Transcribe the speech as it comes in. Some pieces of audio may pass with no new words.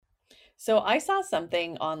So I saw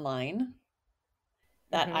something online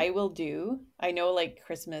that Mm-hmm. I will do. I know like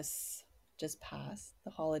Christmas just passed,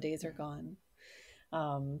 the holidays are gone.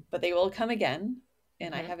 But they will come again.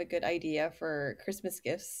 And I Mm-hmm. have a good idea for Christmas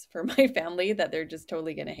gifts for my family that they're just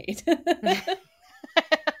totally gonna hate.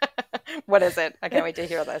 What is it? I can't wait to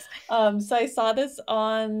hear this. So I saw this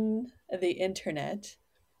on the internet.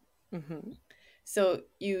 Mm-hmm. So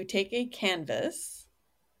you take a canvas,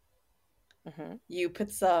 Mm-hmm. you put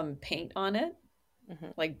some paint on it, Mm-hmm.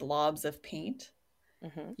 like blobs of paint.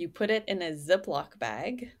 Mm-hmm. You put it in a Ziploc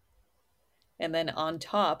bag, and then on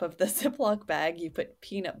top of the Ziploc bag, you put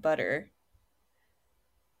peanut butter,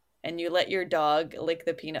 and you let your dog lick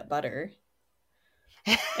the peanut butter,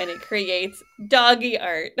 and it creates doggy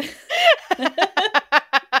art.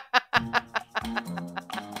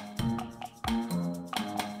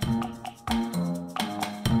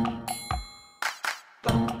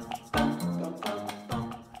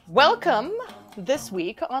 Welcome this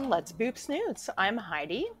week on Let's Boop Snoots. I'm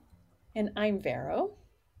Heidi, And I'm Vero.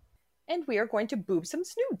 and we are going to boob some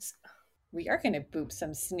snoots. We are going to boop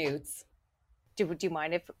some snoots. Do you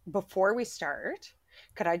mind if, before we start,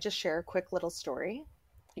 could I just share a quick little story?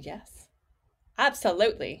 Yes,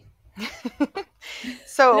 absolutely.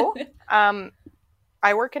 So, um,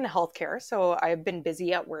 I work in healthcare, so I've been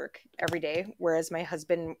busy at work every day, whereas my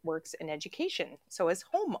husband works in education, so is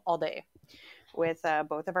home all day with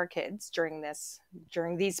both of our kids during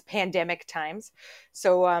these pandemic times.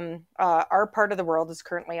 So our part of the world is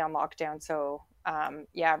currently on lockdown. So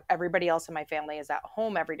yeah, everybody else in my family is at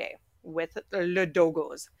home every day with the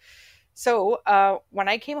dogos. So when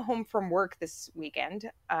I came home from work this weekend,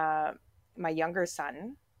 my younger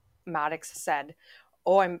son Maddox said,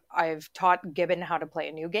 "Oh, I've taught Gibbon how to play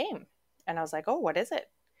a new game," and I was like, "Oh, what is it?"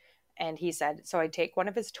 And he said, so I take one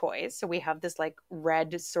of his toys. So we have this like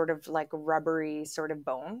red sort of like rubbery sort of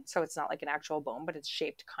bone. So it's not like an actual bone, but it's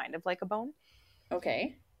shaped kind of like a bone.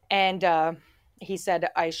 Okay. And he said,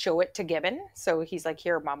 I show it to Gibbon. So he's like,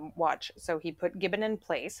 here, mom, watch. So he put Gibbon in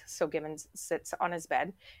place. So Gibbon sits on his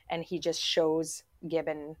bed and he just shows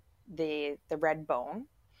Gibbon the red bone.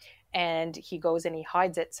 And he goes and he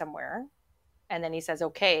hides it somewhere, and then he says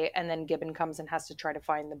okay, and then Gibbon comes and has to try to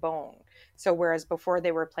find the bone. So whereas before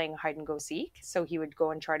they were playing hide and go seek, so he would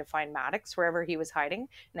go and try to find Maddox wherever he was hiding,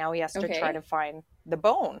 now he has to try to Okay. find the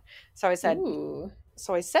bone. so i said Ooh.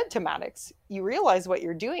 so I said to Maddox, you realize what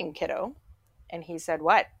you're doing, kiddo? And he said,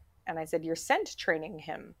 what? And I said, you're scent training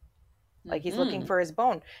him, like he's looking Mm-hmm. for his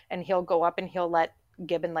bone, and he'll go up and he'll let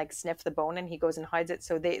Gibbon like sniff the bone, and he goes and hides it.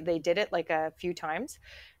 So they did it like a few times,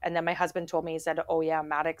 and then my husband told me, he said, oh yeah,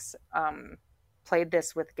 Maddox played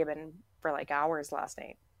this with Gibbon for like hours last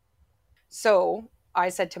night. So I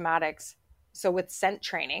said to Maddox, so with scent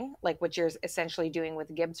training, like what you're essentially doing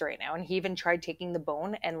with Gibbs right now, and he even tried taking the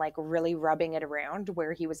bone and like really rubbing it around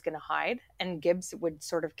where he was going to hide, and Gibbs would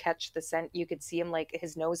sort of catch the scent. You could see him like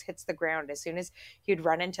his nose hits the ground as soon as he'd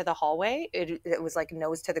run into the hallway. It was like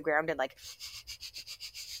nose to the ground and like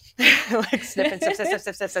like sniff and sniff, sniff, sniff,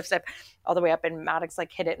 sniff, sniff, sniff, sniff, all the way up. And Maddox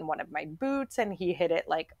like hit it in one of my boots, and he hit it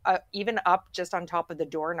like even up just on top of the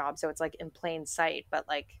doorknob, so it's like in plain sight, but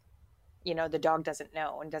like the dog doesn't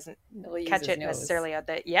know and doesn't He'll use catch his it nose. necessarily at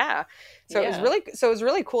the yeah. Yeah. So it was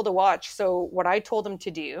really cool to watch. So what I told him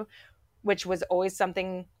to do, which was always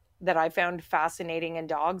something that I found fascinating in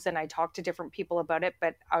dogs, and I talked to different people about it,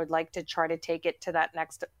 but I would like to try to take it to that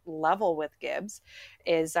next level with Gibbs,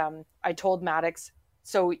 is I told Maddox,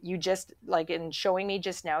 so you just like in showing me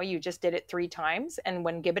just now, you just did it 3 times, and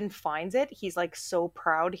when Gibbon finds it, he's like so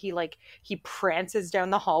proud. He prances down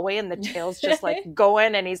the hallway, and the tail's just like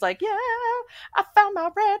going, and he's like, yeah, I found my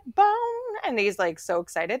red bone, and he's like so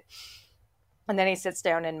excited. And then he sits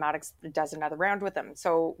down and Maddox does another round with him.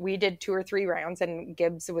 So we did 2 or 3 rounds, and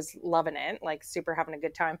Gibbs was loving it, like super having a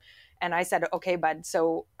good time. And I said, okay, bud.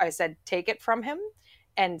 So I said, take it from him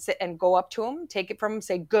and sit and go up to him, take it from him,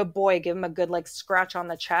 say, good boy, give him a good like scratch on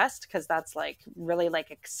the chest, because that's like really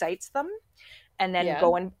like excites them. And then Yeah.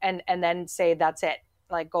 go and then say, that's it.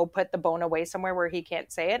 Like go put the bone away somewhere where he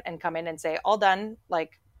can't say it, and come in and say, all done,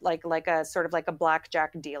 like a sort of like a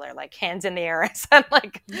blackjack dealer, like hands in the air. And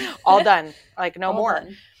like all done, like no All more.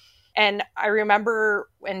 done. And I remember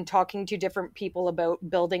when talking to different people about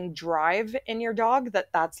building drive in your dog,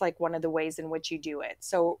 that's like one of the ways in which you do it.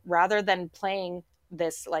 So rather than playing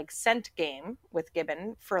this like scent game with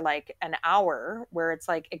Gibbon for like an hour, where it's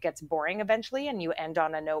like it gets boring eventually and you end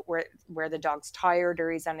on a note where the dog's tired or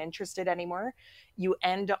he's uninterested anymore, you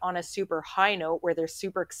end on a super high note where they're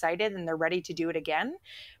super excited and they're ready to do it again,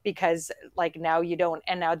 because like now you don't,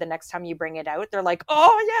 and now the next time you bring it out, they're like,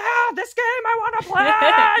 oh yeah, this game I want to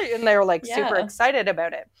play, and they're like super Yeah. excited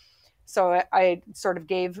about it. So I sort of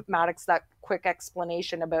gave Maddox that quick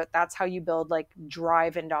explanation about that's how you build like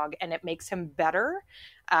drive in dog, and it makes him better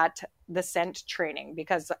at the scent training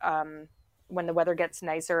because when the weather gets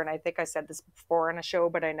nicer, and I think I said this before on a show,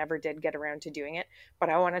 but I never did get around to doing it. But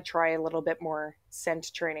I want to try a little bit more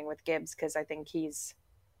scent training with Gibbs because I think he's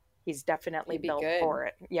definitely He'd be built good. for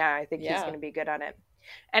it. Yeah, I think he's Yeah. going to be good at it.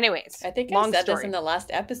 Anyways, I think I long said this story. in the last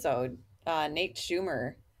episode. Nate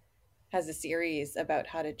Schumer has a series about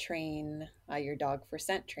how to train your dog for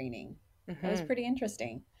scent training. That was pretty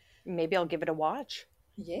interesting. Maybe I'll give it a watch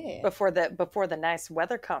Yeah. before the nice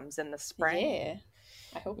weather comes in the spring. Yeah.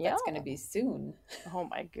 I hope that's going to be soon. Oh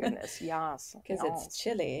my goodness, yes. Because it's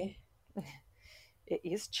chilly. It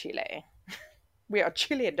is chilly. We are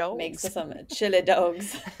chilly dogs. Makes some chilly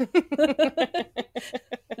dogs.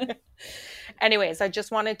 Anyways, I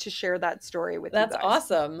just wanted to share that story with you guys. That's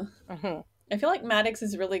awesome. I feel like Maddox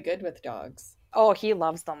is really good with dogs. Oh, he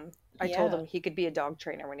loves them. I Yeah. told him he could be a dog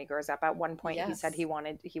trainer when he grows up. At one point, he said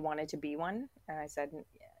Yes. he wanted to be one, and I said,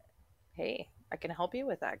 "Hey, I can help you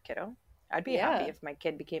with that, kiddo. I'd be happy if my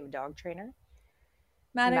kid became a dog trainer."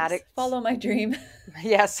 Maddox, follow my dream.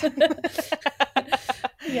 Yes.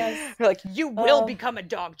 Yes. We're like, you will become a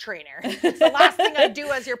dog trainer. It's the last thing I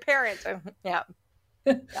do as your parent. Yeah.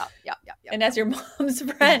 Yeah. And as your mom's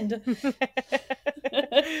friend.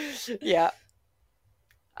 Yeah.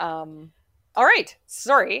 All right.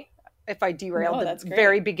 Sorry if I derailed the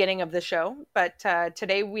very beginning of the show, but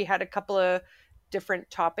today we had a couple of different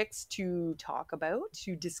topics to talk about,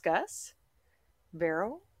 to discuss.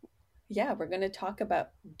 Vero? Yeah, we're going to talk about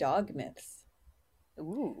dog myths.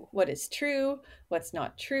 Ooh. What is true, what's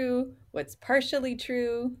not true, what's partially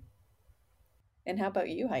true. And how about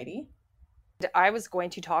you, Heidi? I was going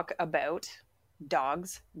to talk about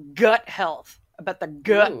dogs' gut health, about the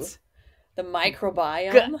guts. Ooh, the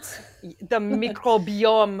microbiome. Guts. The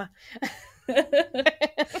microbiome.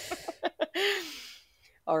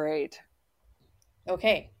 All right.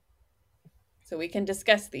 Okay. So we can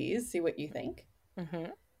discuss these, see what you think.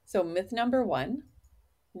 So myth number one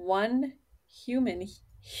human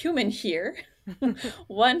here.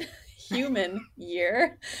 One human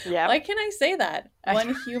year. Yeah. Why can't I say that?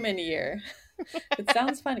 1 human year. It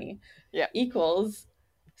sounds funny. Yeah. Equals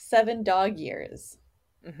 7 dog years.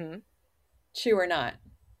 True or not?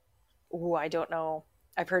 Oh, I don't know.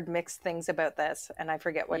 I've heard mixed things about this, and I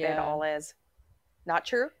forget what it all is. Not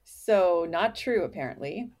true? So not true,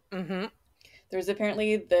 apparently. There's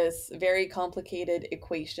apparently this very complicated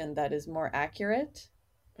equation that is more accurate.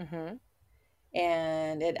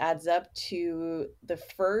 And it adds up to the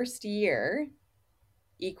first year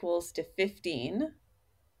equals to 15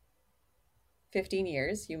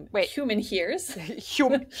 years. Human years.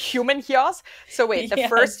 Human years? So wait,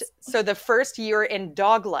 the first year in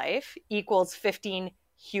dog life equals 15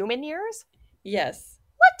 human years? Yes.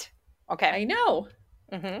 What? Okay. I know.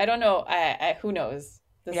 I don't know. I who knows?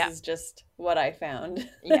 This is just what I found.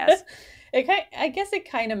 Yes. I guess it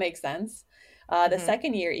kind of makes sense. The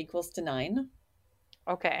second year equals to 9.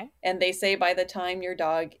 Okay. And they say by the time your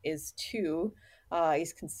dog is 2,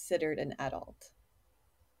 he's considered an adult.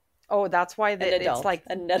 Oh, that's why it's like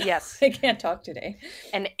yes. I can't talk today.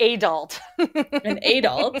 An adult. An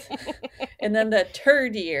adult. And then the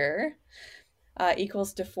third year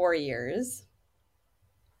equals to 4 years.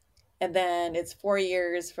 And then it's 4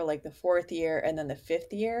 years for like the 4th year and then the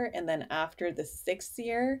 5th year. And then after the 6th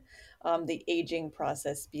year, the aging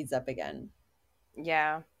process speeds up again.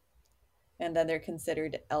 Yeah. And then they're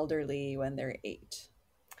considered elderly when they're 8.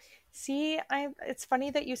 See, it's funny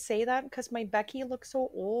that you say that because my Becky looks so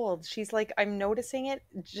old. She's like, I'm noticing it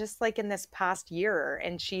just like in this past year,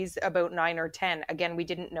 and she's about 9 or 10. Again, we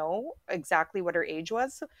didn't know exactly what her age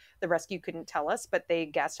was. The rescue couldn't tell us, but they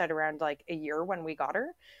guessed at around like a year when we got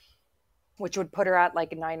her, which would put her at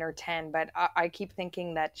like 9 or 10. But I keep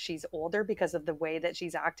thinking that she's older because of the way that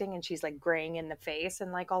she's acting, and she's like graying in the face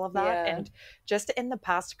and like all of that. Yeah. And just in the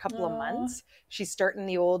past couple of months, she's starting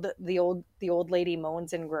the old lady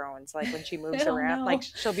moans and groans. Like when she moves around, like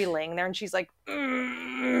she'll be laying there and she's like,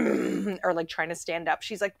 or like trying to stand up.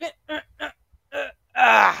 She's like,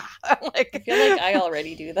 I feel like I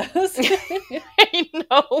already do those. I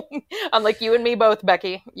know. I'm like, you and me both,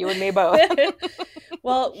 Becky. You and me both.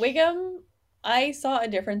 Well, Wiggum, I saw a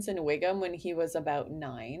difference in Wiggum when he was about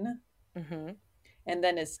 9. And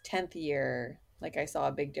then his 10th year, like I saw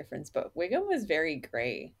a big difference. But Wiggum was very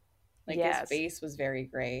gray. Like his face was very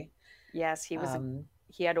gray. Yes, he was.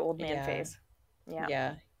 He had old man face.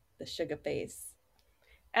 Yeah, the sugar face.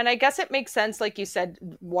 And I guess it makes sense, like you said,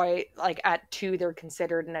 why like at 2 they're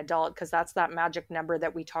considered an adult, because that's that magic number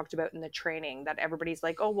that we talked about in the training, that everybody's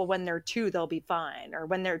like, oh well, when they're 2 they'll be fine, or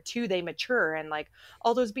when they're 2 they mature and like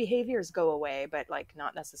all those behaviors go away, but like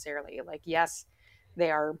not necessarily. Like yes,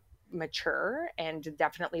 they are mature and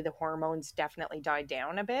definitely the hormones definitely die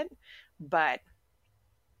down a bit, but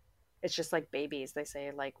it's just like babies. They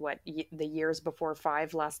say like what the years before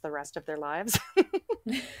 5 last the rest of their lives.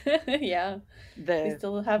 Yeah. They The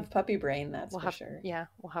still have puppy brain, that's we'll for have sure. yeah,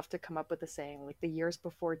 we'll have to come up with a saying like the years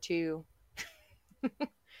before 2. The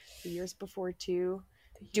years before 2,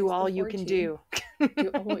 The do years all you before can two.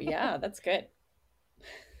 do. Oh, yeah, that's good.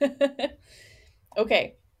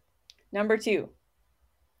 Okay, number 2.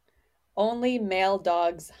 Only male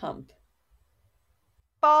dogs hump.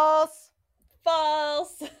 False.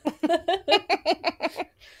 False.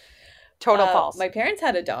 Total false. My parents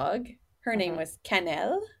had a dog. Her name Mhm. was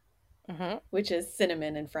Cannelle, Mm-hmm. which is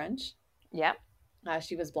cinnamon in French. Yeah.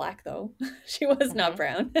 She was black though. She was not Mhm.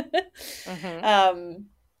 brown. Mm-hmm.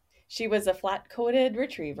 She was a flat-coated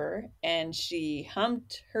retriever, and she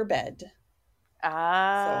humped her bed.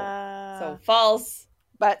 So false.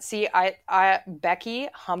 But see, I Becky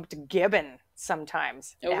humped Gibbon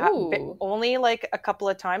sometimes. Ooh, Only like a couple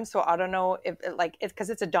of times. So I don't know if like it's because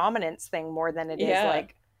it's a dominance thing more than it is yeah,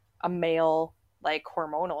 like a male like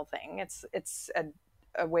hormonal thing. It's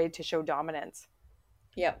a way to show dominance.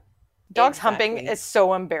 yep, Dogs humping exactly. is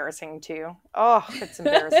so embarrassing too. Oh, it's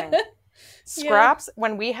embarrassing. Scraps,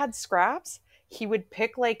 when we had Scraps, he would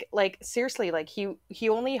pick like seriously, like he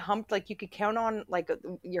only humped, like you could count on like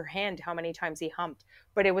your hand how many times he humped,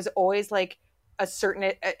 but it was always like a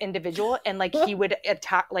certain individual, and like he would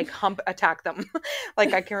attack them.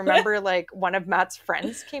 Like I can remember like one of Matt's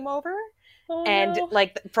friends came over, Oh and no.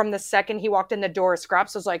 like from the second he walked in the door,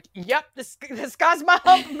 Scraps was like, "Yep, this guy's my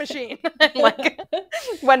hump machine." And like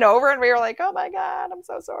went over, and we were like, "Oh my god, I'm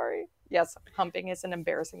so sorry." Yes, humping is an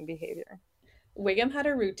embarrassing behavior. Wiggum had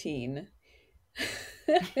a routine.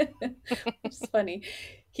 It's funny.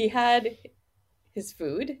 He had his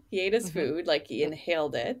food. He ate his Mhm. food, like he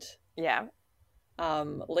inhaled it. Yeah.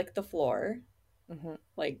 Licked the floor, Mhm.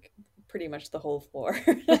 like pretty much the whole floor.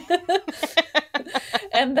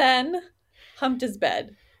 And then humped his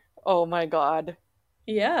bed. Oh my god,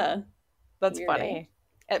 Yeah. that's Weird, eh? funny.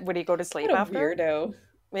 Would he go to sleep What a after? weirdo.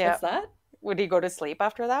 Yeah. What's that? Would he go to sleep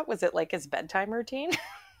after that? Was it like his bedtime routine?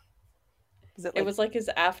 Was it It like was like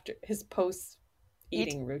his post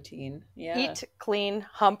eating routine. Yeah. eat, clean,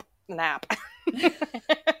 hump, nap?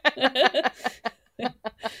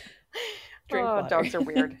 Drink Oh, water. dogs are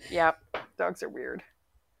weird. Yep, dogs are weird.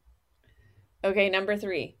 Okay, number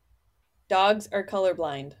 3. Dogs are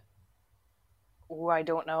colorblind. Oh, I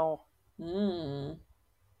don't know.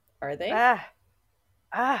 Are they? Ah,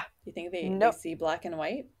 Do you think they no, see black and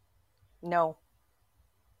white? no.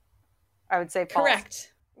 I would say false.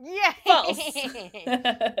 Correct. Yeah. False.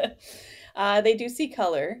 They do see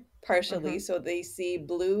color partially, Mhm. so they see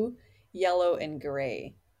blue, yellow, and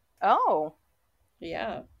gray. Oh,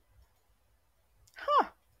 Yeah. huh.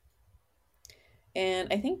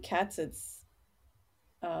 And I think cats, it's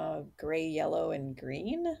gray, yellow, and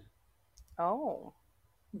green. Oh.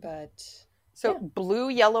 But So yeah. blue,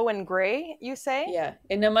 yellow, and gray, you say? Yeah,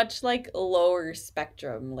 in a much like lower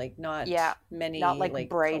spectrum, like not Yeah, many not like like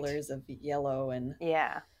bright. colors of yellow and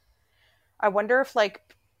Yeah. I wonder if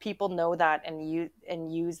like people know that and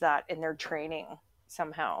use that in their training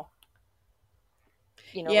somehow.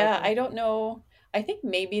 You know, yeah, like I don't know. I think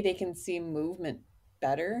maybe they can see movement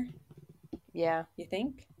better, yeah. you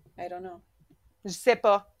think? I don't know.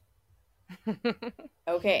 Zipper.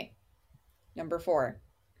 Okay. Number 4.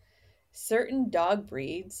 Certain dog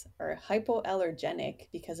breeds are hypoallergenic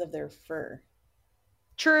because of their fur.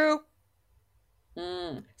 True.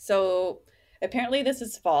 So apparently this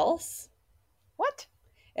is false, What?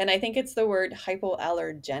 and I think it's the word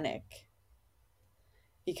hypoallergenic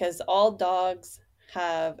because all dogs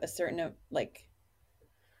have a certain like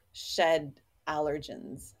shed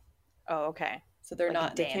allergens. Oh, okay. So they're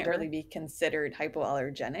Like they can't dander. really be considered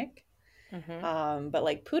hypoallergenic. Mm-hmm. But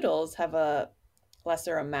like poodles have a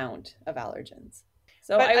lesser amount of allergens.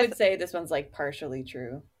 So But I would say this one's like partially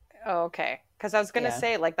true. oh, okay. Because I was gonna Yeah.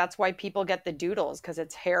 say like that's why people get the doodles, because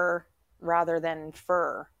it's hair rather than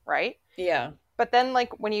fur, right? Yeah. But then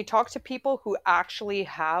like when you talk to people who actually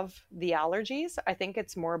have the allergies, I think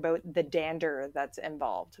it's more about the dander that's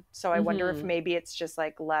involved. So I wonder if Mhm. maybe it's just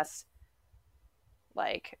like less,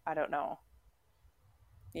 like I don't know.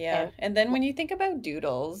 Yeah. And then when you think about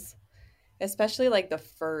doodles, especially like the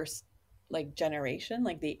first like generation,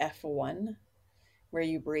 like the F1, where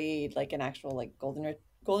you breed like an actual like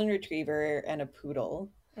golden retriever and a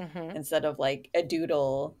poodle. Mm-hmm. instead of like a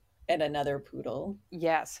doodle and another poodle.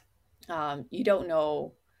 Yes. You don't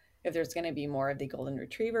know if there's going to be more of the golden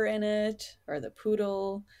retriever in it or the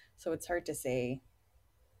poodle, so it's hard to say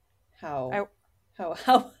I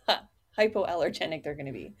how hypoallergenic they're going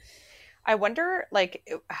to be. I wonder like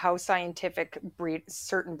how scientific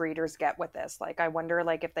certain breeders get with this. Like I wonder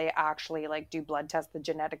like if they actually like do blood tests, the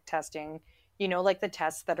genetic testing, you know, like the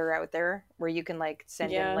tests that are out there where you can like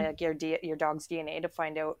send in Yeah, like your dog's DNA to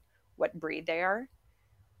find out what breed they are.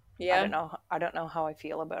 I yeah. don't know. I don't know how I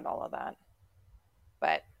feel about all of that.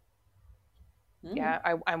 But Mm, yeah,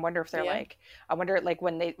 I wonder if they're yeah, like, I wonder like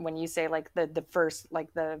when you say like the first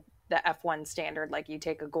like the F1 standard, like you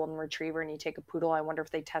take a golden retriever and you take a poodle, I wonder if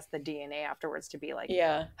they test the DNA afterwards to be like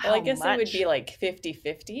yeah. Well, I how guess it would be much like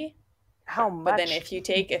 50-50. how But then much if you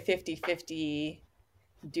take a 50-50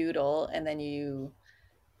 doodle and then you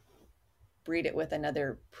breed it with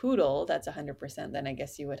another poodle, that's 100%. Then I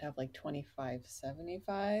guess you would have like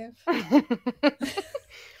 25-75.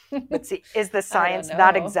 But see, is the I don't science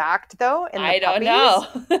that know. exact though in the I don't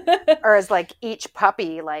puppies? know. Or is like each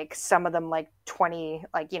puppy like some of them like 20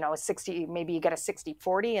 like 60, maybe you get a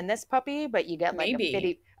 60-40 in this puppy, but you get like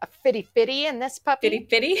Maybe. a fitty in this puppy.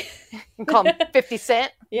 Fitty. You call them 50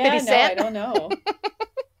 cent. Yeah, 50 no, I cent. don't know.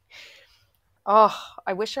 Oh,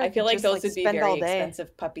 I wish I I could feel like just those like would be spend all very day.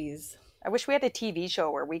 expensive puppies. I wish we had a TV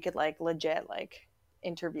show where we could like legit like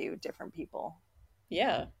interview different people.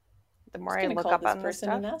 Yeah. The more Just I gonna look call up this on this person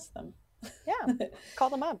stuff, and ask them. yeah, call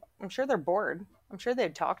them up. I'm sure they're bored. I'm sure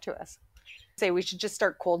they'd talk to us. Say we should just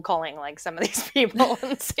start cold calling like some of these people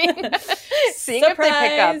and seeing if they pick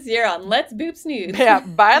up. You're on Let's Boop Snooze. Yeah,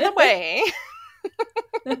 by the way,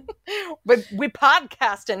 we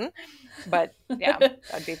podcasting, but yeah,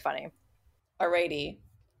 that'd be funny. Alrighty.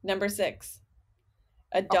 Number 6.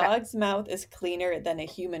 A dog's mouth is cleaner than a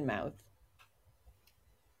human mouth.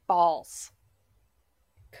 False.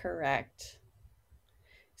 Correct.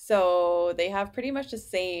 So they have pretty much the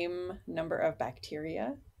same number of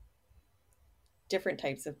bacteria, different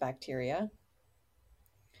types of bacteria.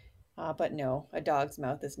 But no, a dog's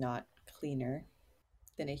mouth is not cleaner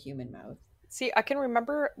than a human mouth. See, I can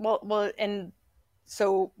remember, and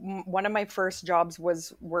so one of my first jobs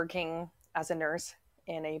was working as a nurse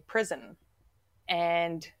in a prison.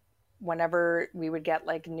 And whenever we would get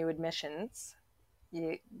like new admissions,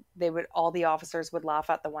 all the officers would laugh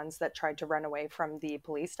at the ones that tried to run away from the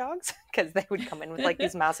police dogs because they would come in with like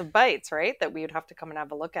these massive bites, right? That we would have to come and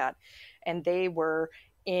have a look at. And they were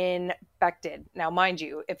infected. Now, mind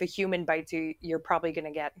you, if a human bites you, you're probably going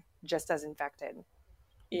to get just as infected.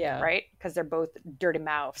 Yeah. Right? Because they're both dirty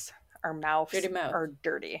mouths. Our mouths Dirty mouth. are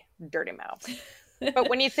dirty mouths. But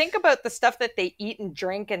when you think about the stuff that they eat and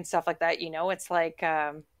drink and stuff like that, it's like,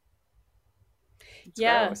 it's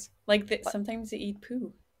yeah, gross. like sometimes they eat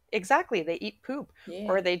poo. Exactly, they eat poop, Yeah.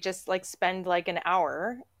 or they just like spend like an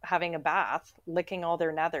hour having a bath, licking all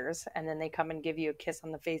their nethers, and then they come and give you a kiss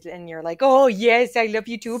on the face, and you're like, "Oh yes, I love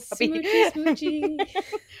you too, puppy." Smoochy, smoochy.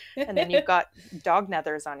 And then you've got dog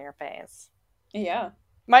nethers on your face. Yeah.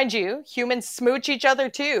 Mind you, humans smooch each other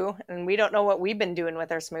too, and we don't know what we've been doing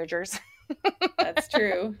with our smoochers. That's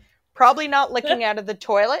true. Probably not licking out of the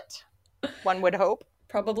toilet, one would hope.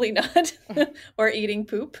 Probably not. Or eating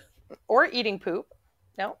poop. Or eating poop.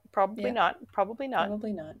 No, probably Yeah. not. Probably not.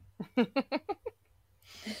 Probably not.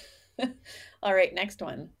 All right, next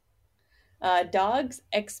one. Dogs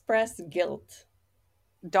express guilt.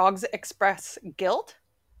 Dogs express guilt?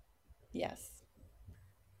 Yes.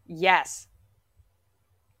 Yes.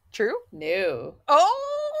 True? No.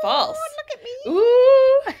 Oh, False. Look at me.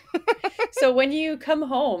 Ooh. So when you come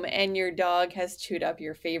home and your dog has chewed up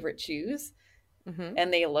your favorite chews, Mm-hmm.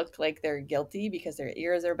 and they look like they're guilty because their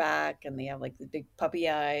ears are back and they have like the big puppy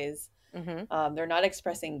eyes, Mm-hmm. they're not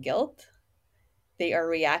expressing guilt. They are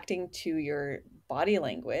reacting to your body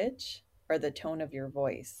language or the tone of your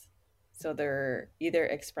voice. So they're either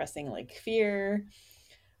expressing like fear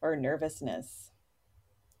or nervousness.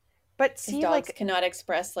 But Because see, dogs like, cannot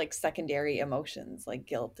express like secondary emotions like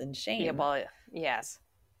guilt and shame. yeah, well, yes,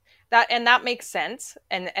 that makes sense,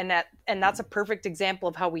 and that's a perfect example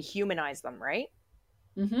of how we humanize them, right?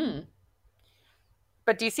 Mm-hmm.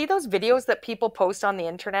 But do you see those videos that people post on the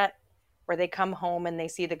internet where they come home and they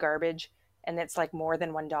see the garbage and it's like more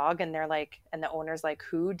than one dog, and they're like, and the owner's like,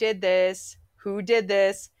 who did this? Who did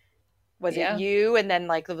this? Was Yeah. it you? And then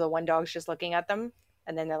like the one dog's just looking at them.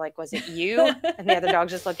 And then they're like, was it you? And the other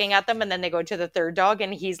dog's just looking at them. And then they go to the third dog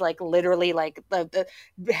and he's like literally like the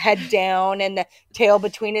head down and the tail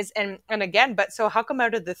between his, and again, but so how come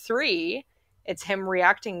out of the three, it's him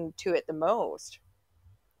reacting to it the most?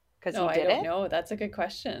 Because No, he did I don't it? know. That's a good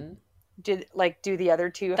question. Do the other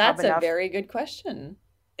two have That's a enough? very good question.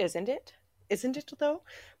 Isn't it? Isn't it though?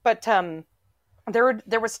 But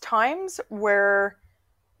there was times where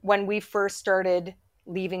when we first started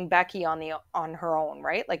leaving Becky on her own,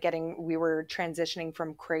 right? Like we were transitioning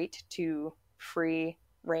from crate to free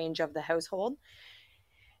range of the household.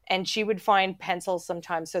 And she would find pencils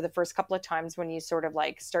sometimes. So the first couple of times when you sort of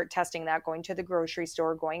like start testing that, going to the grocery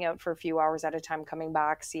store, going out for a few hours at a time, coming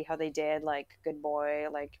back, see how they did, like good boy,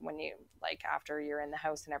 like when you like after you're in the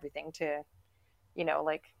house and everything to,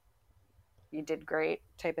 like you did great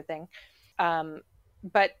type of thing.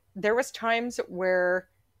 But there was times where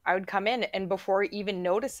I would come in and before even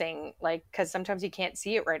noticing, like, because sometimes you can't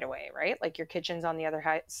see it right away, right? Like your kitchen's on the other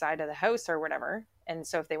side of the house or whatever. And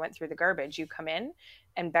so if they went through the garbage, you come in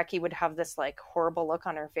and Becky would have this like horrible look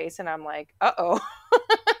on her face. And I'm like, uh-oh.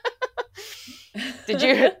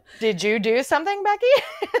 did you do something, Becky?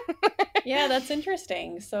 Yeah, that's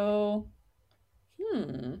interesting. So,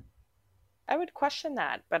 I would question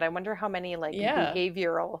that, but I wonder how many like yeah.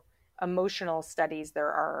 behavioral emotional studies there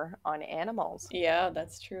are on animals. Yeah,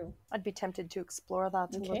 that's true. I'd be tempted to explore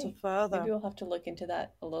that a little Okay. further. Maybe we'll have to look into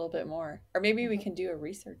that a little bit more. Or maybe we can do a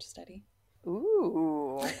research study.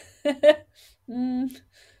 Ooh.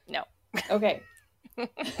 No. Okay.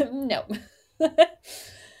 No.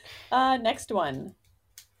 Next one.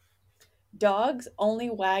 Dogs only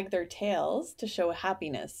wag their tails to show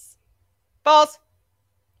happiness. False.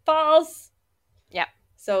 False. Yeah.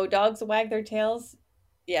 So dogs wag their tails,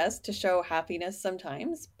 yes, to show happiness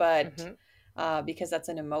sometimes, but because that's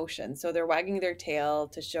an emotion. So they're wagging their tail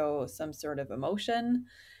to show some sort of emotion.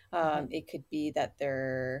 It could be that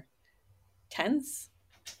they're tense.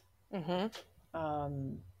 Could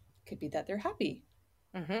be that they're happy.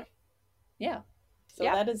 Yeah. So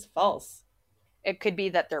that is false. It could be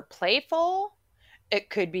that they're playful. It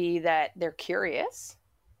could be that they're curious.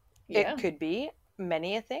 Yeah. It could be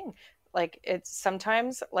many a thing. Like it's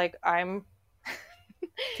sometimes like I'm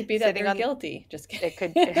could be that they're guilty. Just kidding. It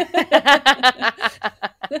could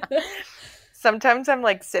sometimes I'm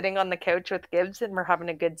like sitting on the couch with Gibbs and we're having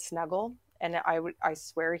a good snuggle and I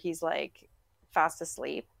swear he's like fast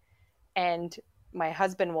asleep and my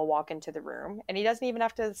husband will walk into the room and he doesn't even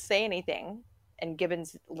have to say anything and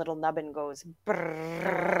Gibbon's little nubbin goes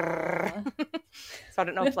brrrr. So I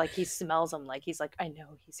don't know if like he smells him, like he's like, I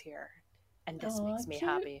know he's here and this makes me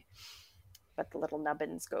happy. But the little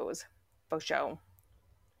nubbins goes faux show.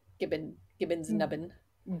 Gibbon's nubbin.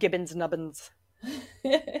 Gibbon's nubbins.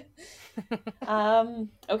 Okay,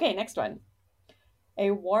 next one.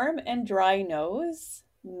 A warm and dry nose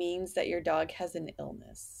means that your dog has an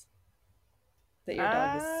illness. That your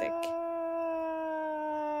dog is sick.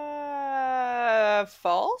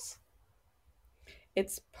 False?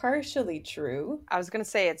 It's partially true. I was going to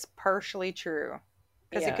say it's partially true.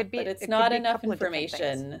 Because it could be. But it's not enough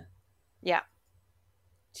information. Yeah.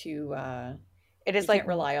 To it is you like can't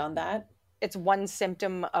rely on that. It's one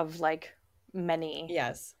symptom of like many.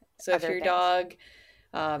 Yes. So if your dog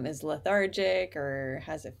is lethargic or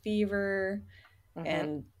has a fever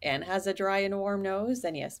and has a dry and warm nose,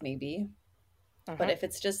 then yes, maybe. But if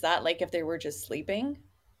it's just that, like if they were just sleeping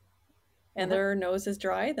and their nose is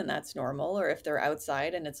dry, then that's normal. Or if they're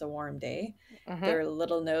outside and it's a warm day, their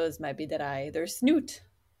little nose might be their snoot.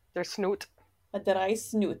 Their snoot. A dry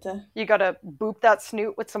snoot. You gotta boop that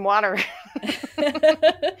snoot with some water.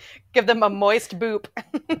 Give them a moist boop.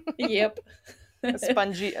 Yep. a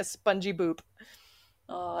spongy boop.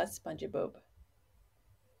 Oh, a spongy boop.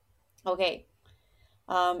 Okay.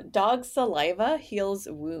 Dog saliva heals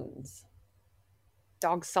wounds.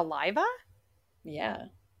 Dog saliva? Yeah.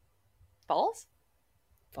 False?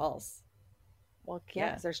 False. Well,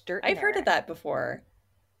 yeah, because there's dirt. I've heard of that before.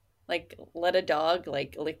 Like, let a dog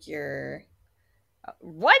like lick your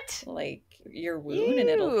what? Like your wound and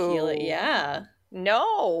it'll heal it. Yeah.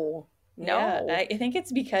 No. Yeah. I think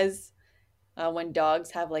it's because when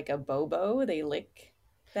dogs have like a bobo, they lick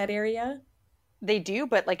that area. They do,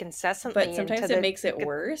 but like incessantly. But sometimes it makes it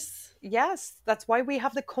worse. Yes. That's why we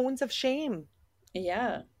have the cones of shame.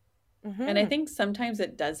 Yeah. And I think sometimes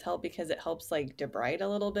it does help because it helps like debride a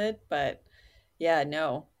little bit. But yeah,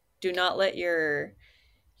 no. Do not let your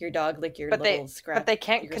dog lick your little scratch. But they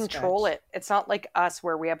can't control it. It's not like us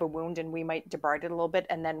where we have a wound and we might debride it a little bit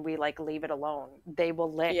and then we like leave it alone. They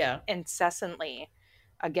will lick incessantly.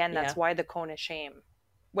 Again, that's why the cone of shame.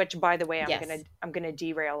 Which, by the way, I'm gonna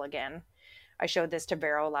derail again. I showed this to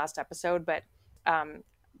Vero last episode, but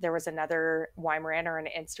there was another Weimaraner on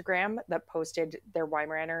Instagram that posted their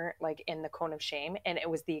Weimaraner like in the cone of shame, and it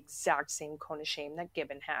was the exact same cone of shame that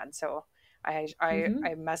Gibbon had. So I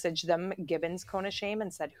messaged them Gibbon's cone of shame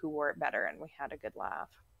and said who wore it better, and we had a good laugh.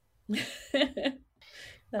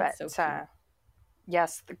 That's so cute.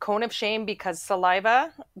 Yes, the cone of shame because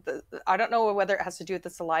saliva. I don't know whether it has to do with the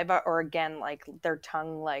saliva or again, like their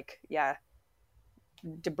tongue, like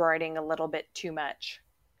debriding a little bit too much.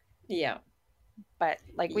 Yeah. But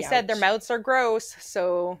like we said, their mouths are gross,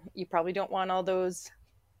 so you probably don't want all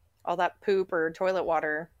that poop or toilet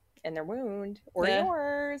water in their wound or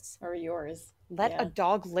yours. Or yours. Let a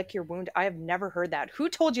dog lick your wound. I have never heard that. Who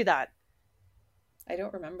told you that? I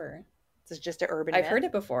don't remember. It's just an urban myth. I've heard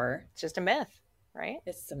it before. It's just a myth, right?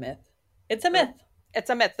 It's a myth. It's a myth. It's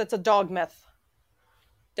a myth. It's a dog myth.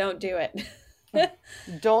 Don't do it.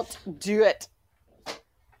 Don't do it.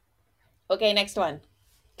 Okay, next one.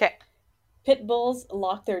 Okay. Pit bulls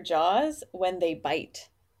lock their jaws when they bite.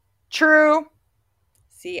 True.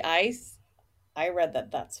 See, I read that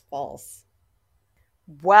that's false.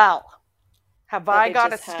 Well, have I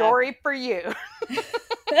got a story for you?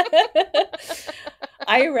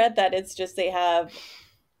 I read that it's just they have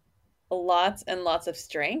lots and lots of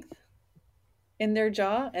strength in their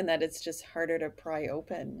jaw and that it's just harder to pry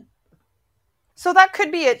open. So that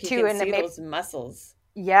could be it too. You can see those muscles.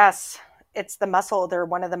 Yes. It's the muscle. They're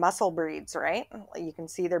one of the muscle breeds, right? You can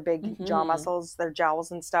see their big jaw muscles, their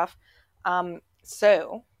jowls and stuff.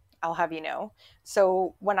 So I'll have you know.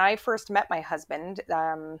 So when I first met my husband,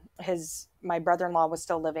 my brother-in-law was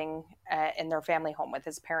still living in their family home with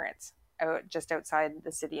his parents, just outside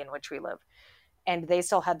the city in which we live. And they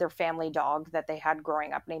still had their family dog that they had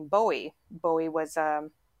growing up named Bowie. Bowie was a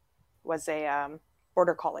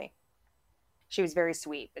border collie. She was very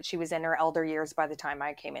sweet, but she was in her elder years by the time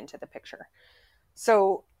I came into the picture.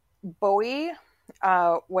 So Bowie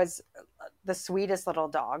was the sweetest little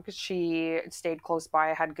dog. She stayed close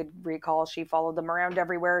by, had good recall. She followed them around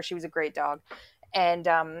everywhere. She was a great dog. And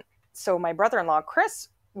so my brother-in-law, Chris,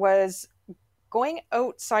 was going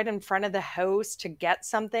outside in front of the house to get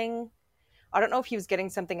something. I don't know if he was getting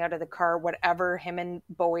something out of the car, whatever. Him and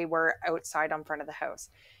Bowie were outside in front of the house.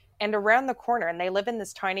 And around the corner, and they live in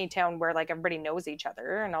this tiny town where like everybody knows each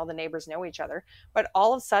other and all the neighbors know each other. But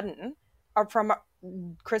all of a sudden,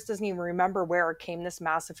 Chris doesn't even remember where came this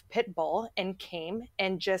massive pit bull and came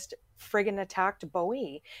and just friggin' attacked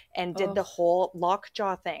Bowie and did the whole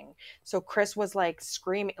lockjaw thing. So Chris was like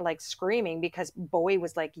screaming because Bowie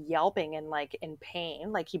was like yelping and like in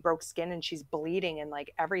pain, like he broke skin and she's bleeding and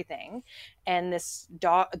like everything. And this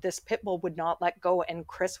pit bull would not let go. And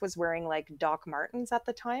Chris was wearing like Doc Martens at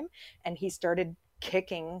the time, and he started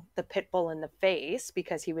kicking the pit bull in the face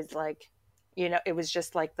because he was like, it was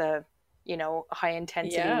just like the high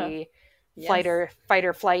intensity fight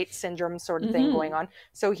or flight syndrome sort of thing going on.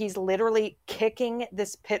 So he's literally kicking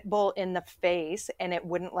this pit bull in the face and it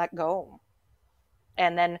wouldn't let go.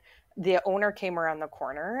 And then the owner came around the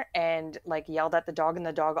corner and like yelled at the dog, and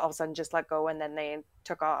the dog all of a sudden just let go, and then they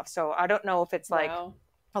took off. So I don't know if it's like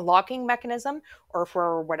a locking mechanism or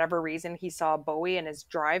for whatever reason he saw Bowie and his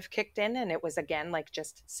drive kicked in, and it was again like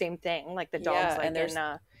just same thing, like the dog's like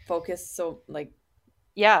in focus. So like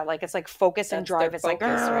like it's like focus and drive. It's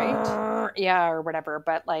focus, like right? Yeah, or whatever.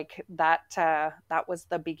 But like that was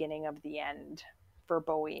the beginning of the end for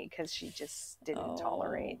Bowie because she just didn't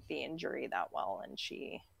tolerate the injury that well, and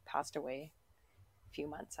she passed away a few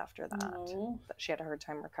months after that. She had a hard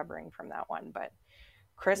time recovering from that one. But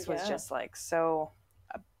Chris was just like so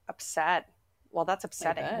upset. Well, that's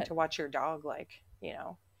upsetting to watch your dog like,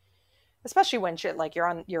 especially when you're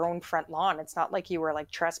on your own front lawn. It's not like you were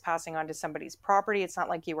like trespassing onto somebody's property. It's not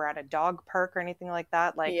like you were at a dog park or anything like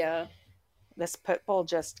that. Like this pit bull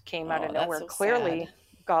just came out of nowhere. So clearly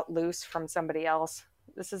got loose from somebody else.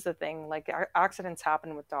 This is the thing, like accidents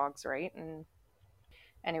happen with dogs, right? And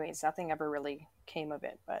anyways, nothing ever really came of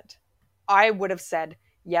it, but I would have said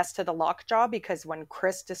yes to the lockjaw because when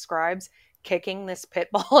Chris describes kicking this pit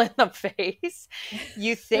bull in the face,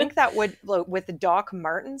 you think that would, with the Doc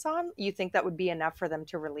Martens on, you think that would be enough for them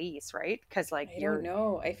to release, right? Because like I don't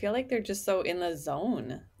know, I feel like they're just so in the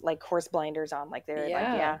zone, like horse blinders on, like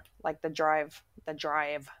they're like the drive of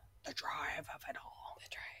it all.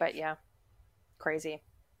 But crazy.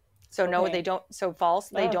 So no, they don't. So false.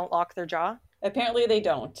 They don't lock their jaw. Apparently they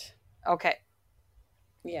don't. Okay.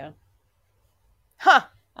 Yeah. Huh.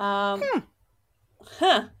 Huh.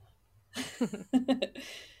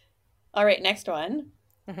 All right, next one.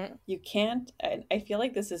 You can't, I feel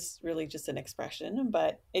like this is really just an expression,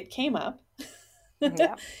 but it came up.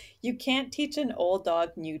 You can't teach an old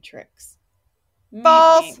dog new tricks.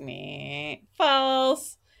 False.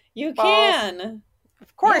 False. You can.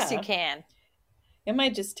 Of course you can. It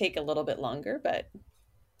might just take a little bit longer, but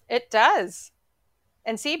it does.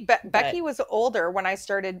 And see, Becky was older when I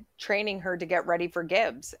started training her to get ready for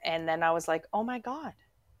Gibbs. And then I was like, oh my God,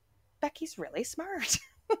 Becky's really smart.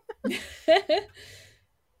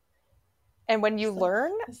 And when you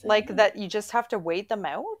learn like that, you just have to wait them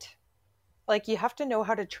out. Like you have to know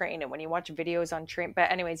how to train. And when you watch videos on train,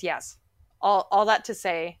 but anyways, yes, all that to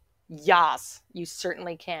say, yes, you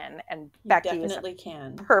certainly can. And Becky definitely is a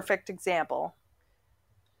can. perfect example.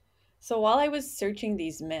 So while I was searching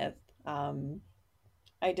these myths,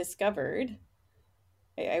 I discovered,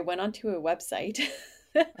 I went onto a website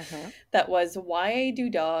that was, why do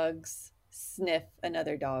dogs sniff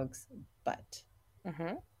another dog's butt?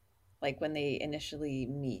 Like when they initially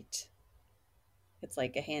meet. It's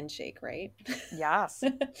like a handshake, right? Yes.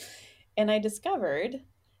 And I discovered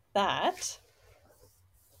that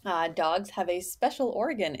dogs have a special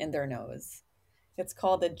organ in their nose. It's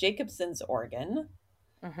called the Jacobson's organ.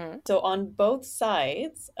 So on both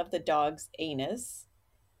sides of the dog's anus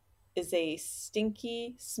is a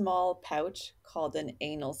stinky small pouch called an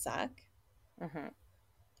anal sac.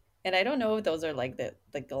 And I don't know if those are like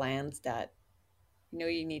the glands that,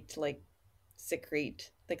 you need to like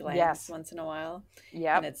secrete the glands once in a while.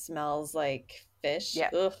 Yeah. And it smells like fish. Yeah.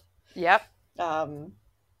 Ugh. Yep.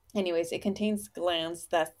 Anyways, it contains glands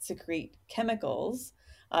that secrete chemicals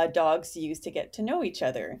dogs use to get to know each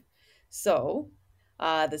other. So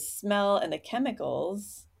the smell and the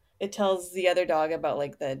chemicals, it tells the other dog about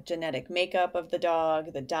like the genetic makeup of the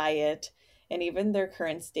dog, the diet, and even their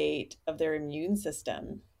current state of their immune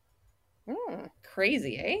system.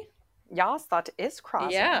 Crazy, eh? Yes, that is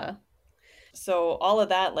crazy. Yeah. So all of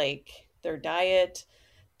that, like their diet,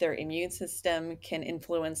 their immune system can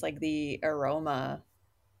influence like the aroma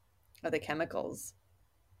of the chemicals.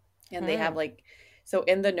 And they have like, so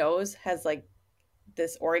in the nose has like,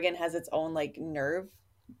 this organ has its own like nerve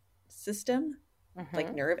system,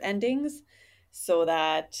 like nerve endings, so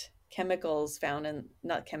that chemicals found in,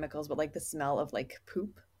 not chemicals, but like the smell of like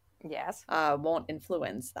poop, won't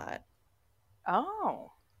influence that.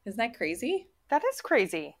 Oh. Isn't that crazy? That is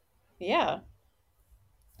crazy. Yeah.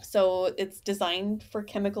 So it's designed for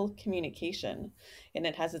chemical communication, and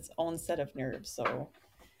it has its own set of nerves. So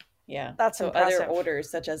yeah, that's so impressive. Other odors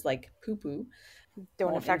such as like poo poo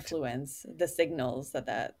don't influence the signals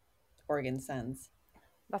that organ sends.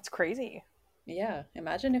 That's crazy. Yeah,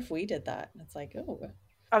 imagine if we did that. It's like, oh,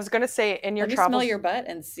 I was gonna say, in your let me travels, smell your butt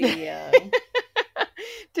and see.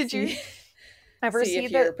 Did you ever see if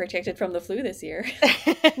you're protected from the flu this year?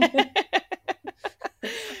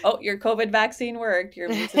 Oh, your COVID vaccine worked. Your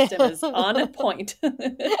immune system is on point.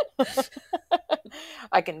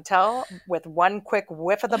 I can tell with one quick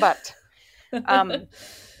whiff of the butt. I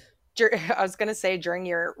was going to say, during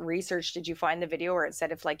your research, did you find the video where it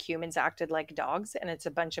said if like humans acted like dogs, and it's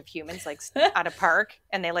a bunch of humans like at a park,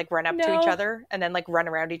 and they like run up to each other and then like run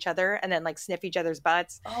around each other and then like sniff each other's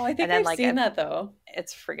butts? Oh, I think I've seen that though.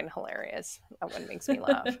 It's friggin' hilarious. That one makes me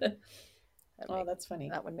laugh. That's funny.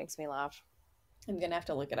 That one makes me laugh. I'm gonna have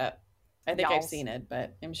to look it up. I think I've seen it,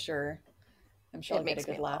 but I'm sure I'll get a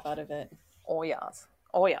good laugh out of it. Oh yes.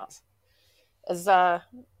 Oh yes. Is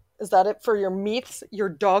that it for your myths, your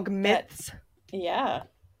dog myths? Yeah.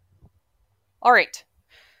 All right.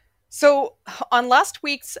 So on last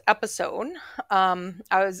week's episode,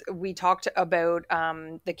 we talked about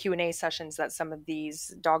the Q&A sessions that some of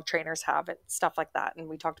these dog trainers have and stuff like that, and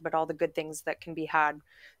we talked about all the good things that can be had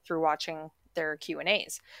through watching their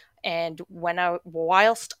Q&As. And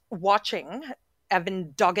whilst watching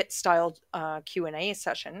Evan Doggett style Q&A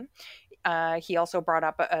session, he also brought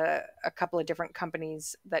up a couple of different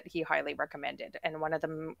companies that he highly recommended, and one of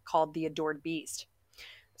them called The Adored Beast.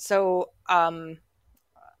 So I've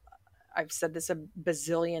said this a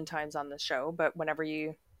bazillion times on the show, but whenever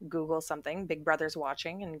you Google something, Big Brother's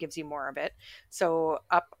watching, and gives you more of it. So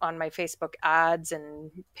up on my Facebook ads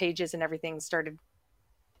and pages and everything started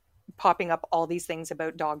popping up all these things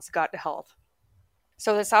about dogs' gut health.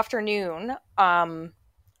 So this afternoon,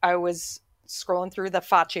 I was scrolling through the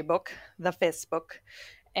Facebook,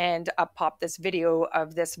 and up popped this video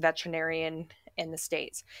of this veterinarian in the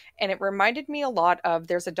States. And it reminded me a lot of,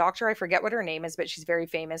 there's a doctor, I forget what her name is, but she's very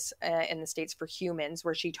famous in the States for humans,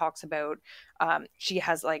 where she talks about, she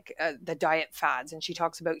has like the diet fads, and she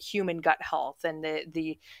talks about human gut health and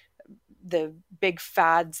the big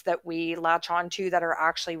fads that we latch onto that are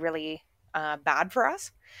actually really bad for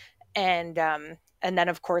us. And then,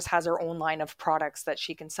 of course, has her own line of products that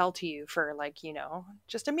she can sell to you for, like,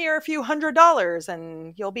 just a mere few $100s,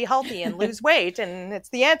 and you'll be healthy and lose weight. And it's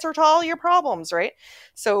the answer to all your problems, right?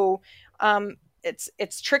 So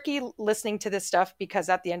it's tricky listening to this stuff, because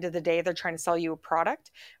at the end of the day, they're trying to sell you a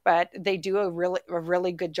product, but they do a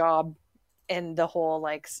really good job in the whole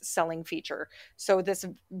like selling feature. So this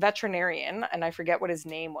veterinarian, and I forget what his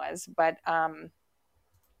name was, but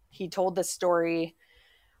he told the story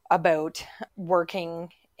about working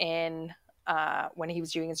in when he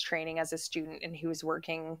was doing his training as a student, and he was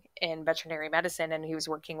working in veterinary medicine, and he was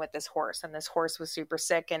working with this horse, and this horse was super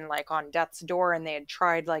sick and like on death's door, and they had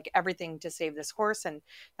tried like everything to save this horse and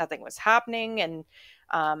nothing was happening. And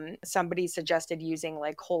somebody suggested using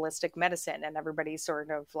like holistic medicine, and everybody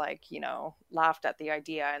sort of like, you know, laughed at the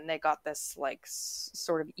idea, and they got this like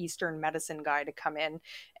sort of Eastern medicine guy to come in,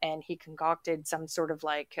 and he concocted some sort of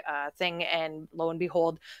like thing, and lo and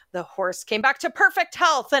behold, the horse came back to perfect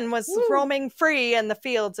health and was roaming free in the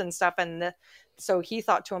fields and stuff. And so he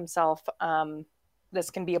thought to himself, this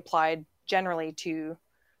can be applied generally to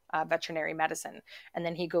veterinary medicine. And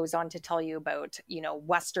then he goes on to tell you about, you know,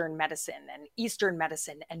 Western medicine and Eastern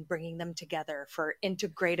medicine and bringing them together for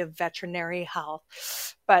integrative veterinary health.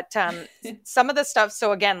 But some of the stuff,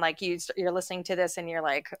 so again, like you're listening to this and you're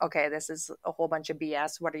like, okay, this is a whole bunch of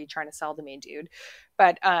BS. What are you trying to sell to me, dude?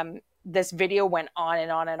 But this video went on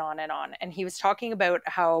and on and on and on. And he was talking about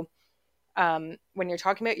how when you're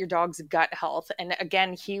talking about your dog's gut health, and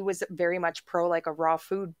again, he was very much pro like a raw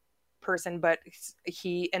food person, but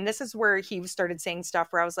and this is where he started saying stuff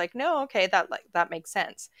where I was like, no, okay, that makes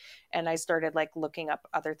sense. And I started like looking up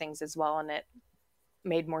other things as well, and it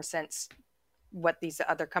made more sense what these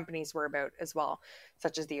other companies were about as well,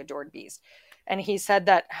 such as the Adored Beast. And he said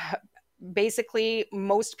that basically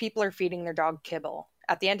most people are feeding their dog kibble.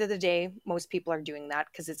 At the end of the day, most people are doing that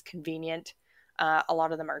because it's convenient. A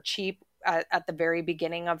lot of them are cheap. At the very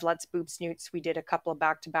beginning of Let's Boop Snoots, we did a couple of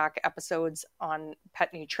back-to-back episodes on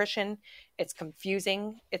pet nutrition. It's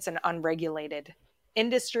confusing. It's an unregulated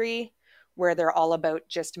industry where they're all about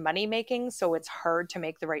just money making. So it's hard to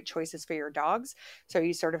make the right choices for your dogs. So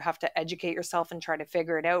you sort of have to educate yourself and try to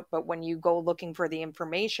figure it out. But when you go looking for the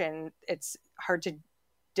information, it's hard to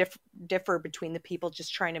differ between the people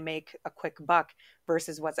just trying to make a quick buck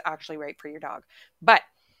versus what's actually right for your dog. But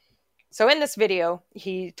so in this video,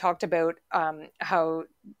 he talked about how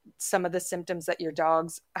some of the symptoms that your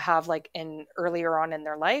dogs have like in earlier on in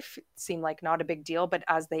their life seem like not a big deal, but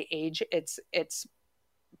as they age,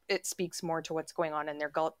 it speaks more to what's going on in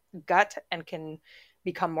their gut and can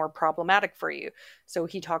become more problematic for you. So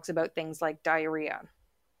he talks about things like diarrhea,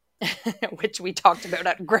 which we talked about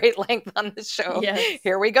at great length on the show. Yes.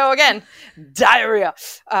 Here we go again. Diarrhea,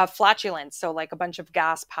 flatulence. So like a bunch of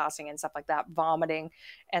gas passing and stuff like that, vomiting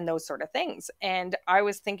and those sort of things. And I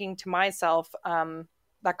was thinking to myself,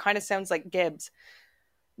 that kind of sounds like Gibbs.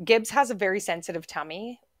 Gibbs has a very sensitive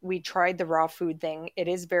tummy. We tried the raw food thing. It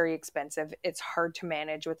is very expensive. It's hard to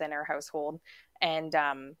manage within our household. And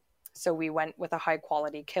so we went with a high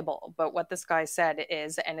quality kibble. But what this guy said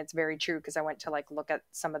is, and it's very true because I went to like look at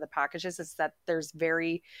some of the packages, is that there's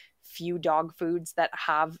very few dog foods that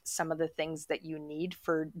have some of the things that you need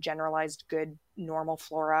for generalized good normal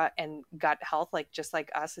flora and gut health, like just like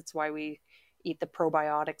us. It's why we eat the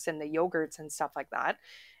probiotics and the yogurts and stuff like that.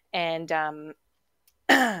 And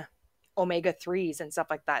omega-3s and stuff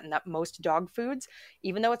like that. And that most dog foods,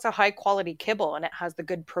 even though it's a high quality kibble and it has the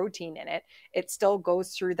good protein in it, it still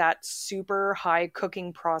goes through that super high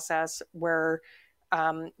cooking process where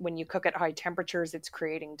when you cook at high temperatures, it's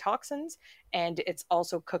creating toxins, and it's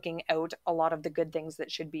also cooking out a lot of the good things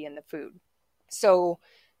that should be in the food. So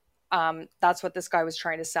that's what this guy was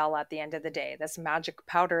trying to sell at the end of the day, this magic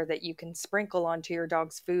powder that you can sprinkle onto your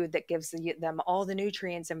dog's food that gives them all the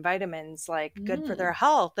nutrients and vitamins, like good for their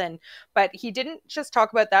health. But he didn't just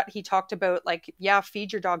talk about that. He talked about like, yeah,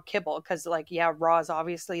 feed your dog kibble, because like, yeah, raw is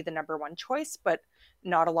obviously the number one choice, but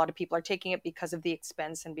not a lot of people are taking it because of the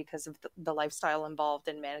expense and because of the lifestyle involved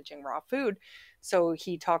in managing raw food. So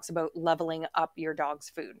he talks about leveling up your dog's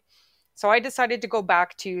food. So I decided to go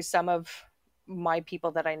back to some of my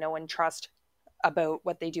people that I know and trust about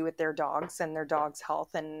what they do with their dogs and their dogs'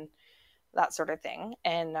 health and that sort of thing.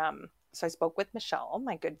 And so I spoke with Michelle,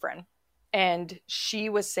 my good friend, and she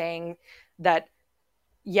was saying that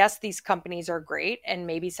yes, these companies are great, and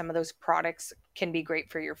maybe some of those products can be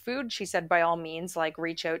great for your food. She said, by all means, like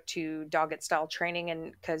reach out to Doggett Style Training,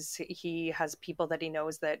 and because he has people that he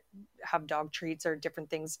knows that have dog treats or different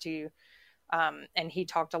things to, and he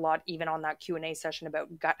talked a lot even on that Q&A session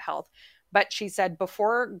about gut health. But she said,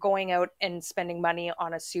 before going out and spending money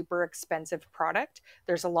on a super expensive product,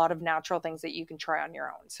 there's a lot of natural things that you can try on your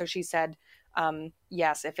own. So she said,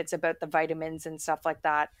 yes, if it's about the vitamins and stuff like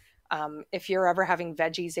that, if you're ever having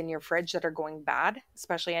veggies in your fridge that are going bad,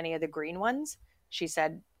 especially any of the green ones, she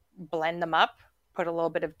said, blend them up, put a little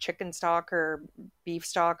bit of chicken stock or beef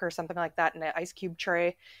stock or something like that in an ice cube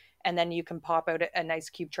tray. And then you can pop out an ice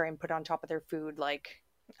cube tray and put on top of their food. Like,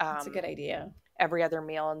 that's a good idea. every other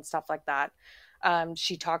meal and stuff like that.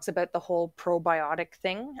 She talks about the whole probiotic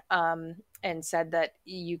thing, and said that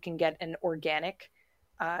you can get an organic,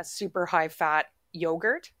 super high fat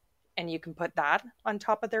yogurt, and you can put that on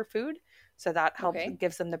top of their food. So that helps, Okay.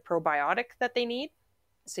 gives them the probiotic that they need.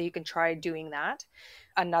 So you can try doing that.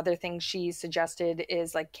 Another thing she suggested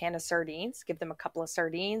is like can of sardines. Give them a couple of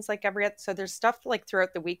sardines like so there's stuff like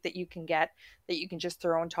throughout the week that you can get that you can just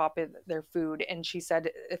throw on top of their food. And she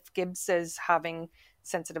said if Gibbs is having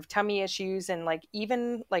sensitive tummy issues, and like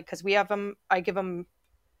even like because we have him, I give him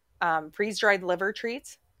freeze dried liver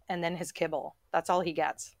treats and then his kibble. That's all he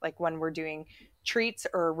gets. Like when we're doing treats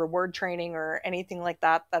or reward training or anything like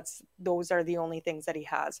that, those are the only things that he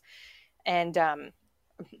has. And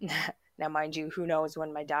now, mind you, who knows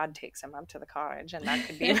when my dad takes him up to the cottage, and that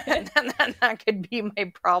could be that could be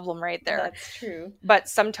my problem right there. That's true. But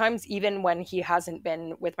sometimes, even when he hasn't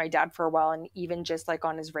been with my dad for a while, and even just like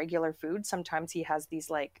on his regular food, sometimes he has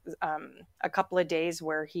these like a couple of days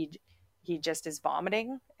where he just is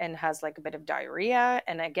vomiting and has like a bit of diarrhea.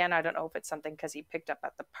 And again, I don't know if it's something because he picked up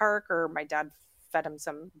at the park or my dad fed him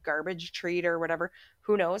some garbage treat or whatever,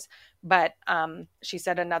 who knows. But she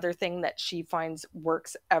said another thing that she finds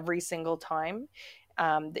works every single time,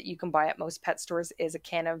 that you can buy at most pet stores, is a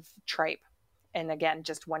can of tripe. And again,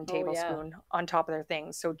 just one tablespoon on top of their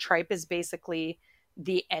things. So tripe is basically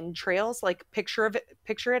the entrails. Like picture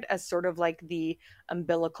it as sort of like the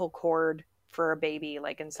umbilical cord for a baby,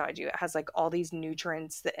 like inside you. It has like all these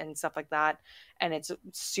nutrients and stuff like that, and it's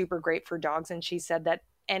super great for dogs. And she said that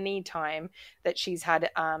any time that she's had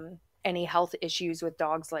any health issues with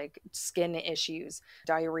dogs, like skin issues,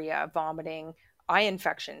 diarrhea, vomiting, eye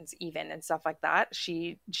infections even, and stuff like that,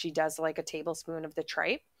 she does like a tablespoon of the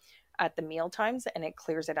tripe at the meal times, and it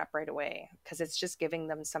clears it up right away, because it's just giving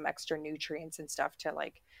them some extra nutrients and stuff to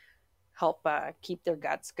like help keep their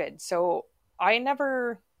guts good. So I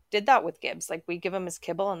never did that with Gibbs. Like we give him his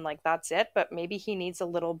kibble and like that's it, but maybe he needs a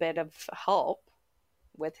little bit of help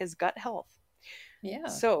with his gut health. Yeah.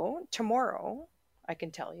 So tomorrow, I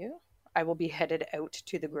can tell you, I will be headed out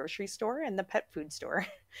to the grocery store and the pet food store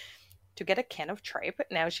to get a can of tripe.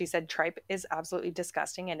 Now, she said tripe is absolutely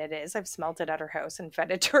disgusting, and it is. I've smelled it at her house and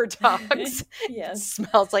fed it to her dogs. Yes. It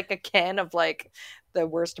smells like a can of like the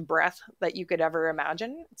worst breath that you could ever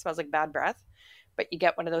imagine. It smells like bad breath. But you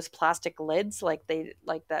get one of those plastic lids like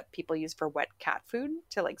that people use for wet cat food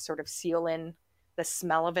to like sort of seal in the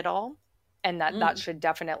smell of it all. And that should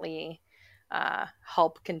definitely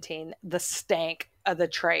help contain the stank of the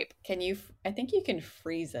tripe. I think you can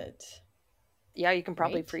freeze it. Yeah, you can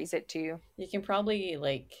probably freeze it too. You can probably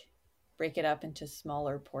like break it up into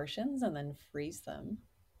smaller portions and then freeze them.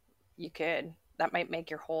 You could. That might make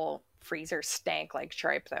your whole freezer stank like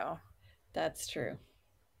tripe though. That's true.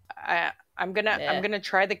 I'm gonna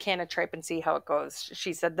try the can of tripe and see how it goes.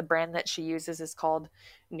 She said the brand that she uses is called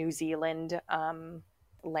New Zealand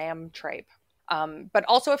lamb tripe. But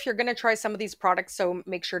also, if you're going to try some of these products, so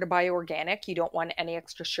make sure to buy organic. You don't want any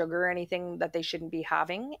extra sugar or anything that they shouldn't be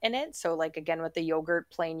having in it. So like, again, with the yogurt,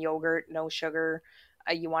 plain yogurt, no sugar.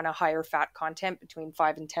 You want a higher fat content, between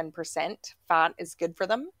 5 and 10% fat is good for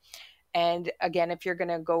them. And again, if you're going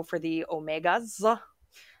to go for the omegas,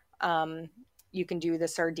 you can do the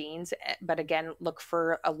sardines, but again, look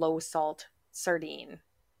for a low salt sardine,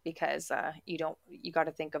 because you got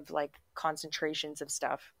to think of like concentrations of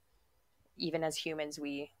stuff. Even as humans,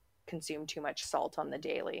 we consume too much salt on the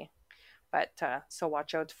daily. But so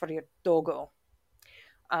watch out for your doggo.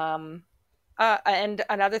 And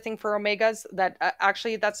another thing for omegas that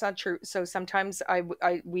actually that's not true. So sometimes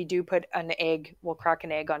we do put an egg. We'll crack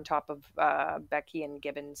an egg on top of Becky and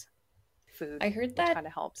Gibbons' food. I heard that kind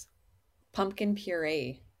of helps. Pumpkin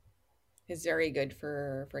puree is very good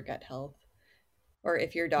for gut health, or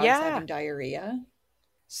if your dog's having diarrhea.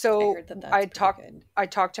 So I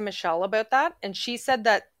talked to Michelle about that, and she said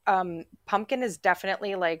that pumpkin is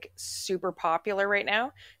definitely like super popular right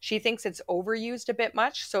now. She thinks it's overused a bit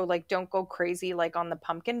much, so like don't go crazy like on the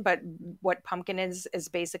pumpkin, but what pumpkin is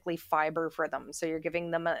basically fiber for them. So you're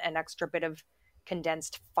giving them an extra bit of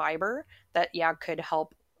condensed fiber that could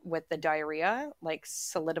help with the diarrhea, like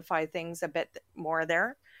solidify things a bit more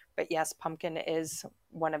there. But yes, pumpkin is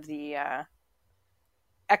one of the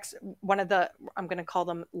I'm going to call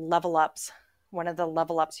them level ups, one of the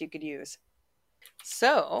level ups you could use.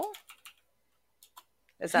 So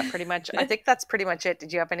is that pretty much, I think that's pretty much it.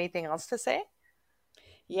 Did you have anything else to say?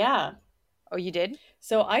 Yeah. Oh, you did?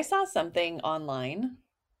 So I saw something online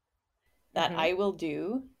that I will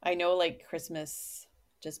do. I know like Christmas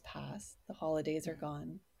just passed, the holidays are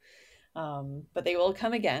gone. But they will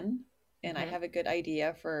come again. and I Mhm. have a good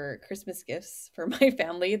idea for Christmas gifts for my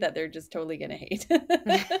family that they're just totally gonna hate.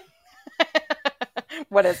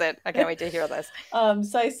 What is it? I can't wait to hear this.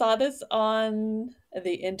 So I saw this on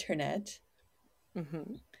the internet.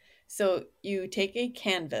 Hmm. So you take a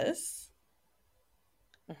canvas,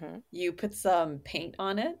 Hmm. you put some paint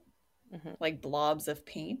on it, Hmm. like blobs of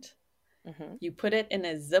paint. Hmm. You put it in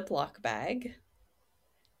a Ziploc bag,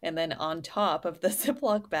 and then on top of the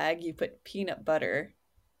Ziploc bag, you put peanut butter,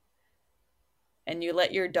 and you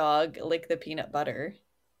let your dog lick the peanut butter,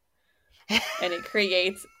 and it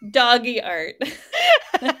creates doggy art.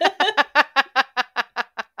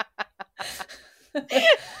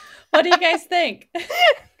 What do you guys think?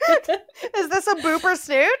 Is this a booper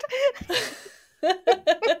snoot?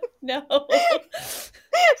 No.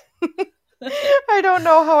 I don't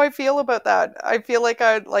know how I feel about that. I feel like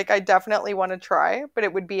I definitely want to try, but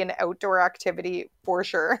it would be an outdoor activity for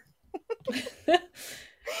sure.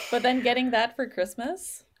 But then getting that for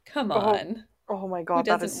Christmas? Come Oh, on. oh my Who God,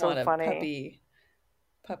 that is doesn't so want a funny.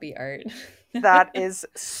 puppy art? That is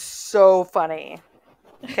so funny.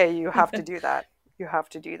 Okay, you have to do that. You have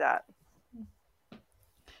to do that.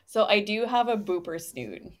 So I do have a booper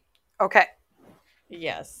snoot. Okay.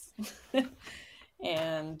 Yes.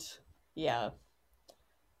 And yeah.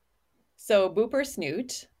 So Booper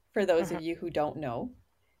Snoot, for those Hmm. of you who don't know,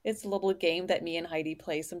 it's a little game that me and Heidi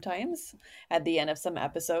play sometimes at the end of some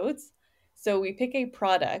episodes. So we pick a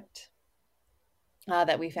product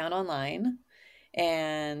that we found online,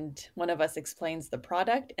 and one of us explains the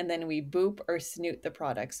product, and then we boop or snoot the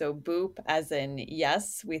product. So boop as in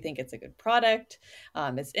yes, we think it's a good product,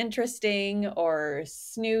 it's interesting, or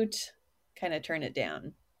snoot, kind of turn it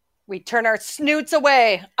down. We turn our snoots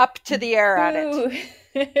away, up to the air at it. Boo!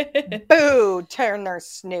 Boo! Turn our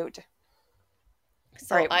snoot. All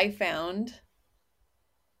So right. I found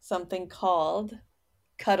something called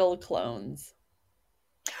Cuddle Clones.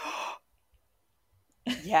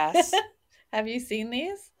 Yes. Have you seen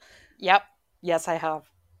these? Yep. Yes, I have.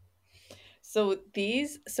 So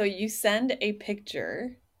you send a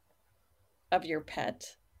picture of your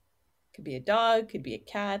pet. Could be a dog, could be a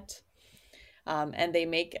cat, and they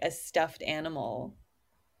make a stuffed animal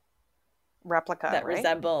Replica,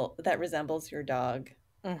 right? that resembles your dog.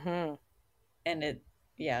 Mm-hmm. And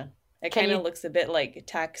yeah, it Can kind of you? looks a bit like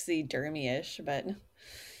taxidermy-ish, but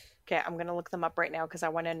Okay, I'm gonna look them up right now because I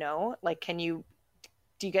want to know. Like, can you?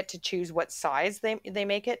 Do you get to choose what size they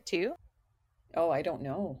make it too? oh, I don't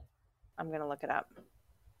know. I'm gonna look it up.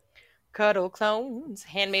 Cuddle clones,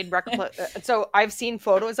 handmade replica. So I've seen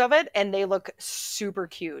photos of it, and they look super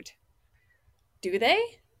cute. Do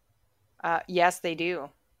they? Yes, they do.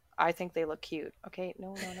 I think they look cute. Okay,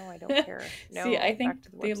 no, I don't care. See, I No, think back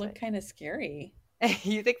to the they look website. kind of scary.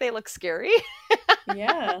 You think they look scary?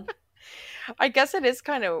 Yeah. I guess it is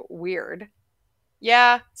kind of weird.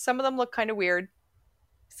 Yeah, some of them look kind of weird.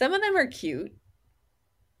 Some of them are cute.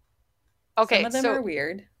 Some Okay, of them are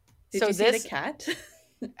weird. Did so you see the this cat?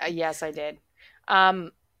 yes, I did.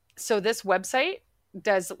 Um, so this website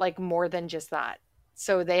does like more than just that.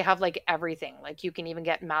 So they have like everything. Like you can even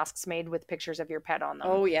get masks made with pictures of your pet on them.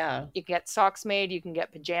 Oh, yeah. You can get socks made. You can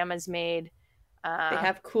get pajamas made. They Uh,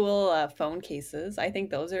 have cool phone cases. I think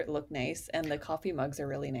those look nice, and the coffee mugs are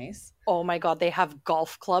really nice. oh my God, they have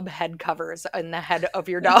golf club head covers in the head of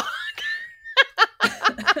your dog.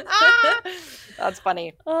 That's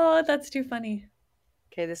funny. Oh, that's too funny.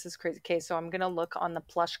 Okay, this is crazy. Okay, so I'm gonna look on the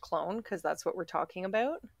plush clone because that's what we're talking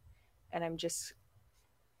about, and I'm just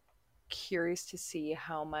curious to see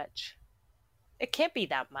how much. It can't be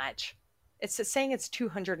that much. It's saying it's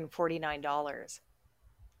 $249.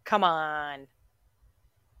 Come on,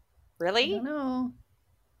 I don't really? know.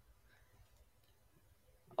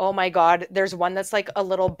 Oh my God, there's one that's like a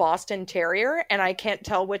little Boston Terrier, and I can't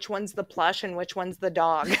tell which one's the plush and which one's the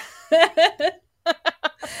dog.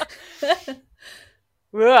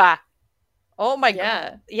 Ugh. Oh my God.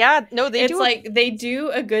 Yeah. Yeah, no, they It's do. like they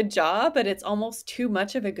do a good job, but it's almost too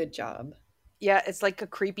much of a good job. Yeah, it's like a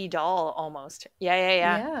creepy doll almost. Yeah.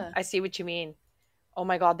 Yeah. I see what you mean. Oh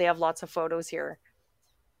my God, they have lots of photos here.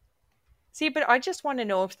 See, but I just want to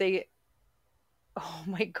know if they, oh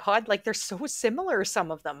my God, like they're so similar,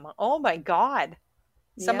 some of them. Oh my God.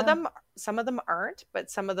 Some of Yeah. them, some of them aren't,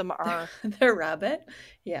 but some of them are. The rabbit.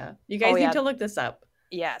 Yeah. You Oh guys need yeah, to look this up.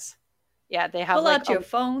 yes. Yeah, they have Pull like out a your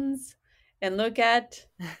phones and look at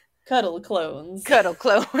Cuddle Clones. cuddle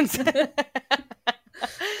clones.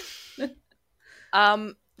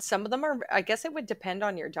 Some of them are, I guess it would depend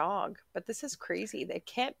on your dog, but this is crazy. They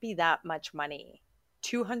can't be that much money.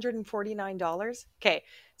 $249. Okay.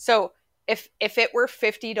 So if it were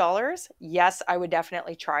 $50, yes, I would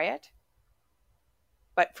definitely try it.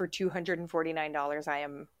 but for $249, I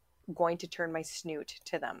am going to turn my snoot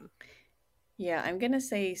to them. Yeah, I'm gonna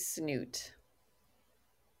say snoot.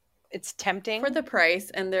 It's tempting. For the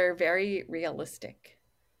price, and they're very realistic.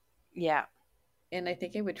 Yeah. And I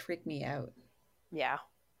think it would freak me out. Yeah.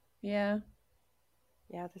 Yeah.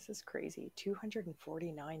 Yeah, this is crazy.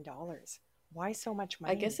 $249. Why so much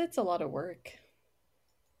money? I guess it's a lot of work.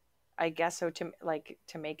 I guess so, to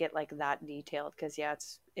make it like that detailed, because yeah,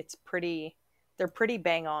 it's pretty, they're pretty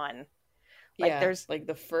bang on. Like Yeah, there's like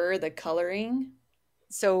the fur, the coloring.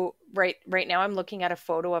 so right now I'm looking at a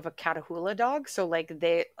photo of a Catahoula dog. So like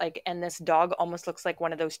they like, and this dog almost looks like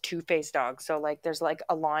one of those two-faced dogs. So like there's like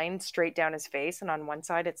a line straight down his face, and on one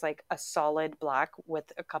side it's like a solid black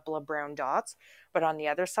with a couple of brown dots, but on the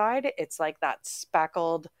other side it's like that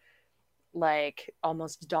speckled, like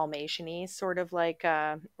almost Dalmatian-y sort of like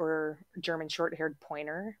or German short-haired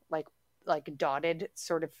pointer, like dotted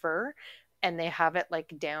sort of fur, and they have it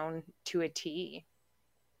like down to a T.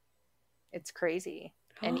 It's crazy.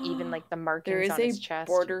 And even like the There markings is on a his chest.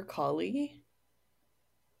 border collie.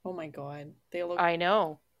 Oh my god. They look I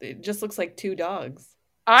know. It just looks like two dogs.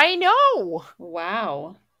 I know.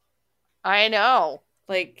 Wow. I know.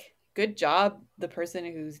 Like, good job, the person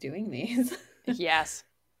who's doing these. Yes.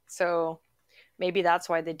 So maybe that's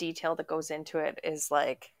why the detail that goes into it is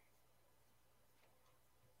like,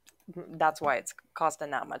 that's why it's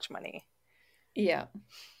costing that much money. Yeah.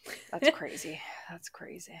 That's crazy. That's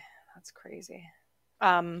crazy. That's crazy.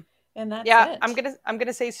 And that's yeah, it. I'm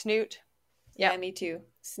gonna say snoot. Yeah, me too.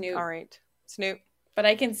 Snoot. All right. Snoot. But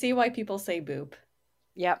I can see why people say boop.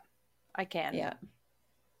 Yep. I can. Yeah.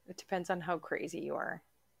 It depends on how crazy you are.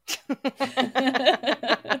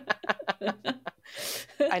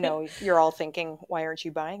 I know you're all thinking, why aren't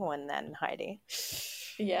you buying one then, Heidi?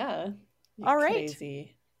 Yeah. All right.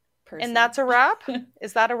 Crazy person. And that's a wrap?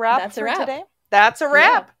 Is that a wrap That's for a wrap. today? That's a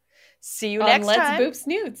wrap. Yeah. See you next Let's time. Boop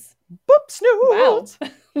Snoots. Boop Snoots.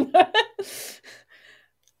 Wow.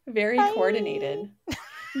 Very Bye. coordinated.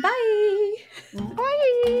 Bye.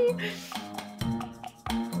 Bye.